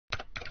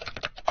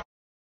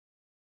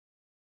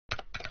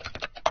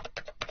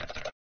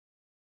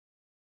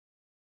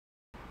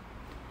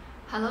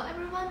Hello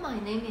everyone, my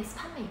name is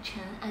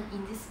meichen, and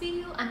in this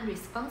video I'm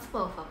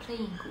responsible for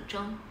playing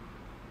guzheng.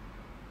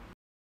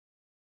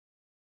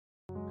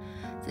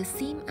 The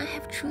theme I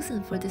have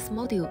chosen for this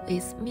module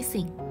is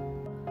missing.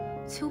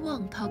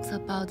 Wang talks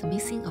about the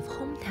missing of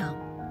hometown,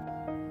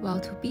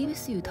 while To Be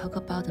With You talk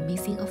about the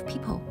missing of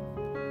people.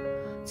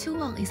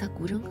 Wang is a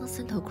guzheng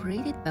concerto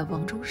created by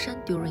Wang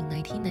Zhongshan during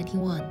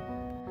 1991.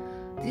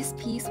 This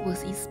piece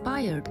was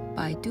inspired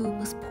by Du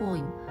Mu's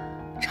poem,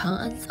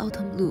 Chang'an's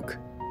Autumn Look.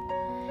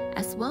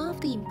 As one of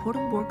the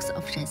important works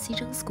of Shanxi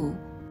Zheng School,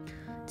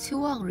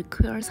 Wang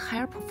requires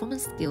higher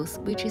performance skills,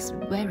 which is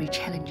very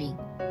challenging.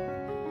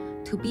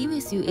 To Be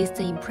With You is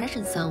the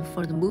impression song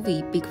for the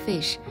movie Big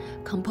Fish,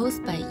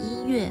 composed by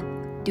Yi Yue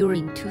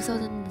during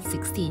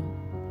 2016.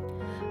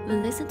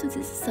 When listening to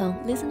this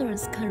song,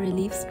 listeners can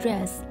relieve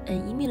stress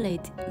and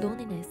emulate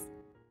loneliness.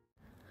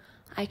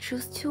 I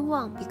choose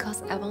Wang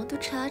because I want to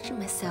challenge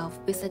myself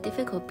with a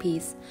difficult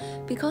piece,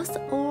 because the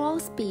overall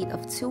speed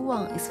of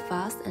Wang is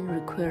fast and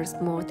requires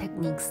more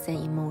techniques than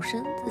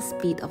emotion. The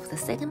speed of the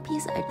second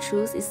piece I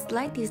choose is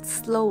slightly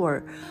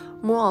slower,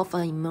 more of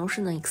an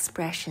emotional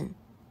expression.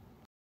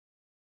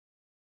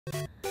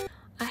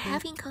 I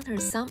have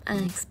encountered some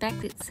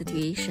unexpected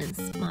situations.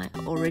 My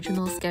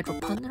original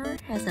scheduled partner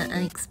has an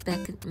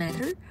unexpected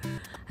matter.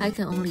 I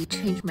can only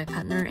change my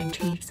partner and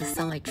change the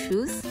song I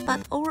choose,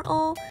 but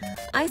overall,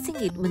 I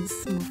think it went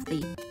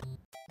smoothly.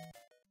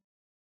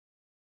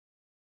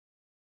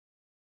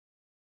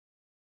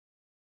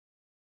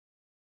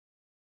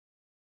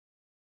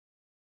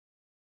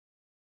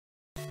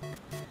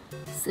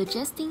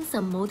 Suggesting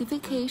some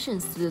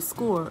modifications to the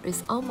score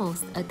is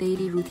almost a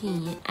daily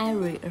routine in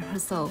every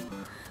rehearsal.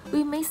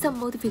 We made some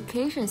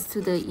modifications to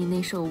the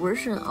initial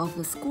version of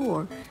the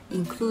score,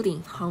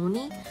 including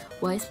harmony,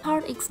 voice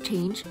part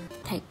exchange,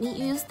 technique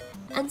used,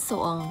 and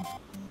so on.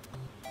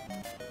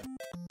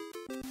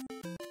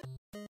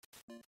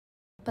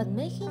 But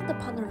making the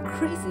partner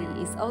crazy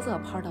is also a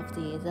part of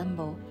the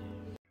ensemble.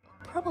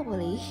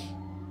 Probably.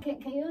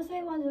 Can you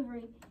say 1, 2,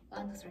 3?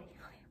 1, 2, 3.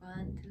 Okay,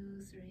 1, 2,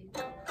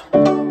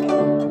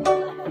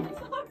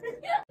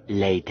 3.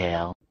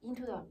 Later.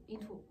 Into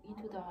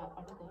the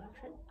article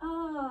action.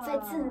 啊，再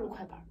进入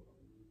快板。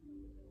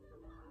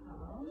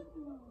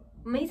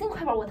没进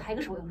快板，我抬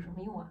个手有什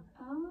么用啊？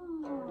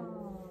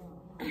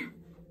哦，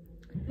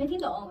没听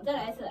懂，再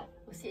来一次。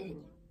我谢谢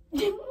你。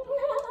1、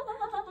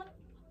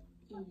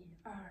2、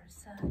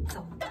3，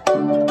走。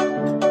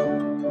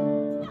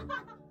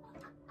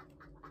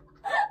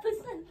不是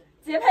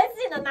节拍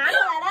器呢，拿过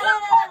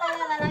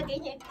来，来，给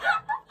你。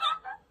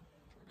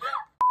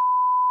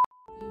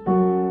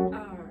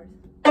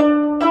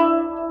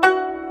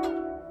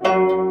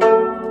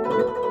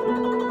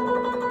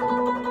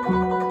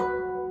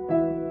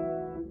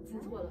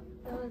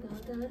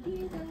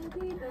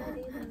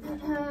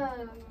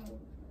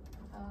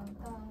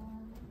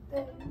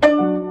对，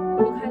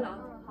我开了啊。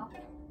好。